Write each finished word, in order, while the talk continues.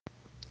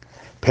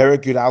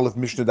Perek Yud Aleph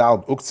Mishnah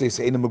Daled Uktzei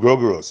Se'enim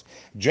Megrogeros.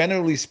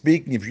 Generally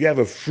speaking, if you have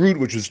a fruit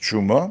which is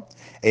truma,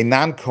 a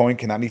non-Kohen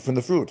cannot eat from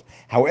the fruit.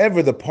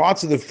 However, the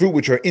parts of the fruit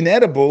which are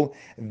inedible,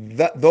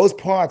 those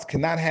parts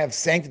cannot have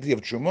sanctity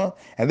of truma,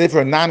 and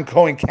therefore a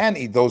non-Kohen can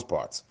eat those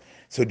parts.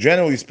 So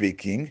generally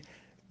speaking,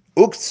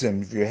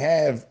 uktzim,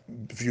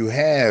 if you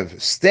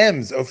have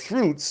stems of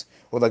fruits,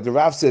 or like the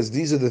Rav says,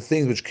 these are the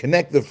things which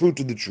connect the fruit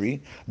to the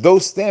tree,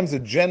 those stems are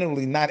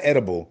generally not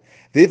edible.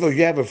 Therefore, if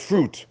you have a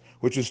fruit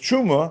which is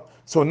truma,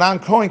 so a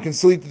non-Kohen can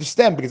still eat the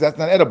stem because that's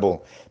not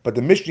edible. But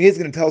the Mishnah is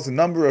going to tell us a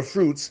number of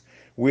fruits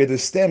where the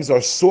stems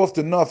are soft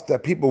enough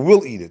that people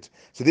will eat it.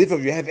 So therefore,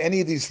 if you have any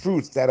of these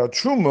fruits that are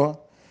truma,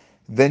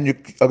 then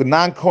a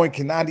non-Kohen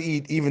cannot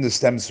eat even the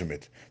stems from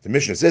it. The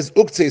Mishnah says,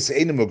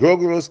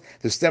 the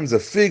stems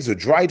of figs or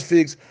dried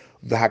figs,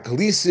 the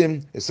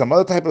hakalisim is some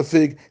other type of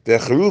fig, the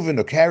cheruvin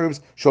or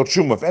carobs, shall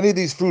truma. If any of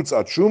these fruits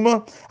are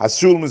truma,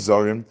 asul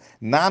mizorim,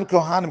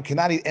 non-Kohanim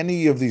cannot eat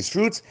any of these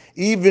fruits,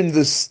 even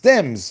the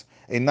stems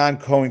a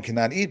non-Kohen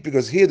cannot eat,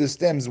 because here the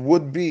stems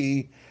would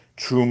be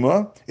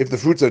truma. If the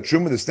fruits are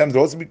truma, the stems would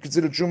also be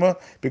considered truma,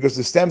 because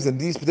the stems in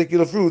these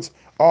particular fruits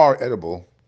are edible.